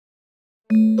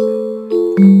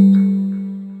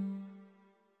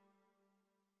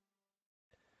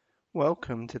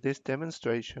Welcome to this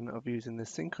demonstration of using the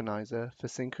synchronizer for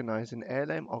synchronizing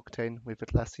ALM Octane with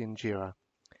Atlassian JIRA.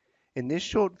 In this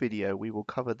short video, we will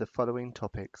cover the following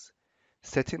topics: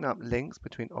 setting up links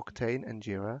between Octane and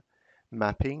JIRA,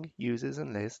 mapping users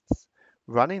and lists,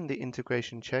 running the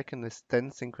integration check and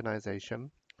then synchronization,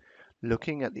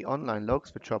 looking at the online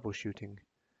logs for troubleshooting.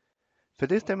 For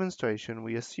this demonstration,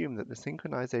 we assume that the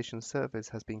synchronization service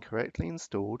has been correctly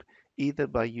installed either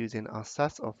by using our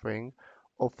SaaS offering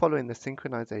or following the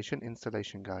synchronization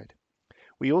installation guide.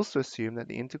 We also assume that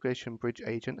the integration bridge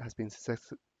agent has been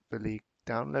successfully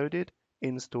downloaded,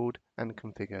 installed, and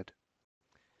configured.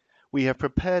 We have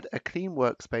prepared a clean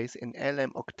workspace in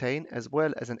ALM Octane as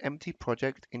well as an empty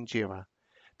project in JIRA.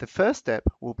 The first step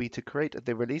will be to create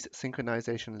the release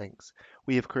synchronization links.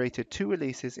 We have created two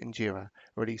releases in JIRA,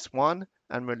 Release 1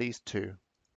 and Release 2.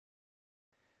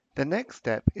 The next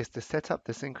step is to set up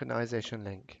the synchronization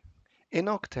link. In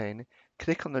Octane,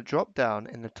 click on the drop-down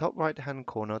in the top right-hand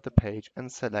corner of the page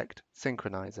and select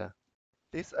Synchronizer.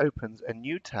 This opens a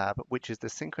new tab, which is the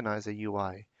Synchronizer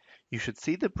UI. You should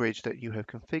see the bridge that you have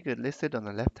configured listed on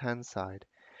the left-hand side.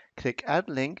 Click Add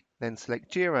Link, then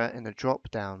select JIRA in the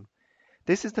drop-down.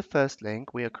 This is the first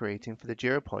link we are creating for the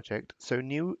JIRA project, so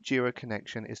new JIRA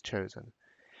connection is chosen.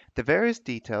 The various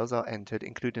details are entered,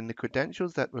 including the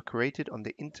credentials that were created on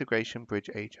the integration bridge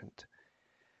agent.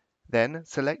 Then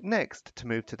select Next to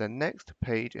move to the next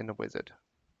page in the wizard.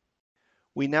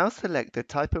 We now select the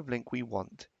type of link we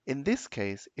want. In this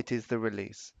case, it is the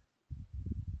release.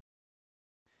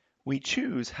 We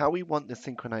choose how we want the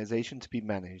synchronization to be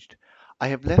managed. I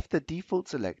have left the default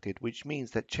selected, which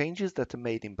means that changes that are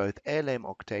made in both ALM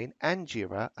Octane and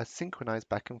JIRA are synchronized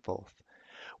back and forth.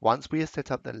 Once we have set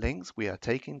up the links, we are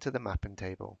taken to the mapping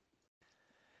table.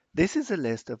 This is a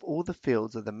list of all the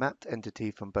fields of the mapped entity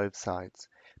from both sides.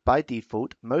 By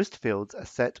default, most fields are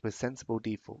set with sensible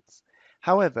defaults.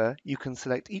 However, you can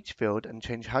select each field and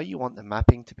change how you want the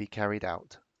mapping to be carried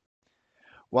out.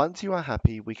 Once you are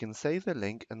happy, we can save the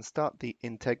link and start the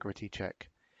integrity check.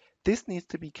 This needs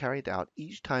to be carried out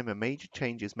each time a major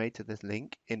change is made to this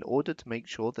link in order to make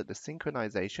sure that the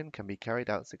synchronization can be carried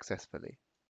out successfully.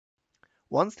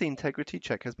 Once the integrity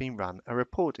check has been run, a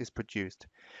report is produced.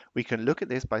 We can look at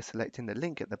this by selecting the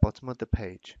link at the bottom of the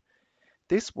page.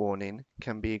 This warning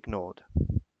can be ignored.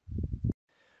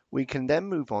 We can then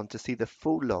move on to see the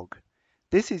full log.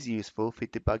 This is useful for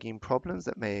debugging problems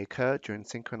that may occur during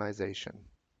synchronization.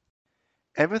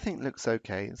 Everything looks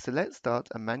okay, so let's start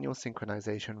a manual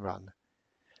synchronization run.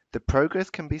 The progress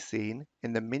can be seen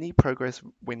in the mini progress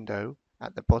window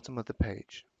at the bottom of the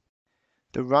page.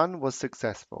 The run was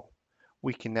successful.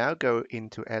 We can now go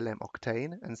into ALM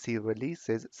Octane and see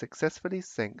releases successfully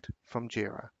synced from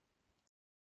JIRA.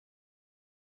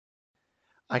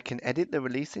 I can edit the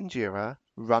release in JIRA,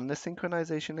 run the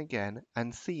synchronization again,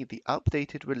 and see the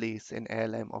updated release in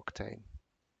ALM Octane.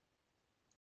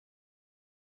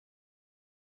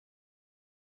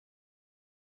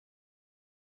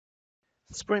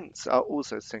 Sprints are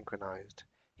also synchronized.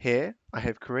 Here, I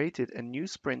have created a new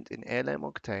sprint in ALM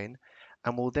Octane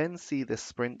and will then see the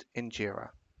sprint in JIRA.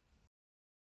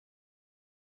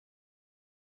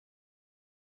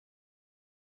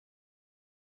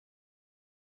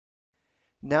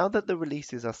 Now that the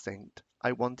releases are synced,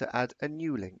 I want to add a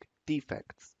new link,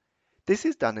 defects. This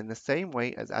is done in the same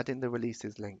way as adding the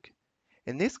releases link.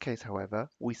 In this case, however,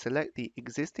 we select the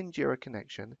existing JIRA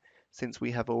connection since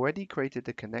we have already created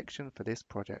the connection for this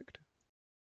project.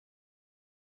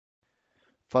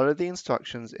 Follow the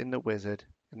instructions in the wizard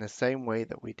in the same way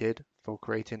that we did for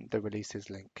creating the releases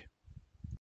link.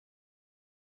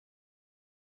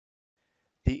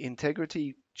 The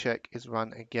integrity check is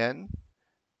run again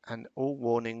and all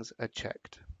warnings are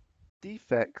checked.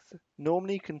 Defects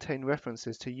normally contain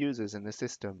references to users in the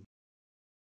system.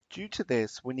 Due to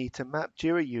this, we need to map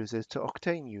JIRA users to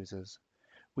Octane users.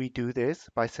 We do this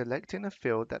by selecting a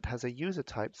field that has a user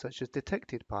type such as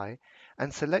detected by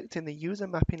and selecting the user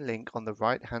mapping link on the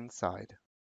right-hand side.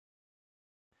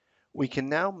 We can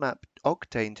now map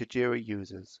Octane to JIRA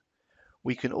users.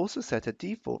 We can also set a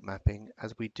default mapping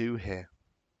as we do here.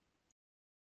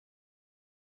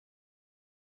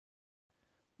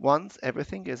 Once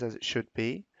everything is as it should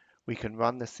be, we can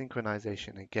run the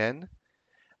synchronization again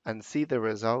and see the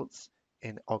results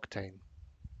in Octane.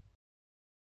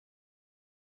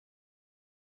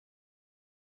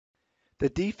 The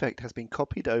defect has been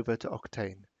copied over to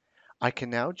Octane. I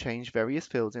can now change various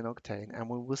fields in Octane and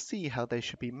we will see how they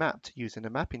should be mapped using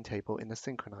a mapping table in the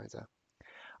synchronizer.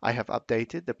 I have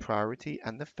updated the priority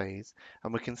and the phase,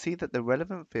 and we can see that the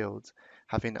relevant fields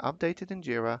have been updated in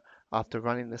JIRA after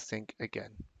running the sync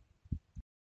again.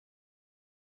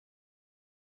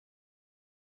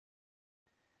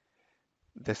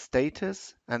 The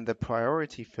status and the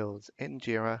priority fields in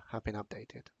JIRA have been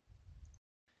updated.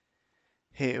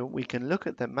 Here we can look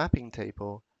at the mapping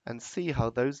table and see how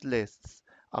those lists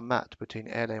are mapped between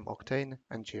ALM Octane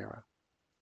and JIRA.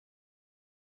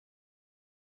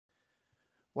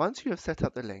 Once you have set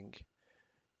up the link,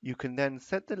 you can then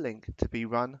set the link to be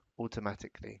run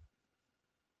automatically.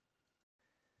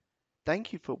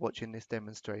 Thank you for watching this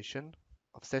demonstration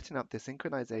of setting up the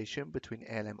synchronization between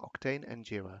ALM Octane and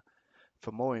JIRA.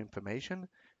 For more information,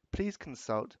 please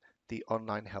consult the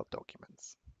online help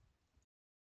documents.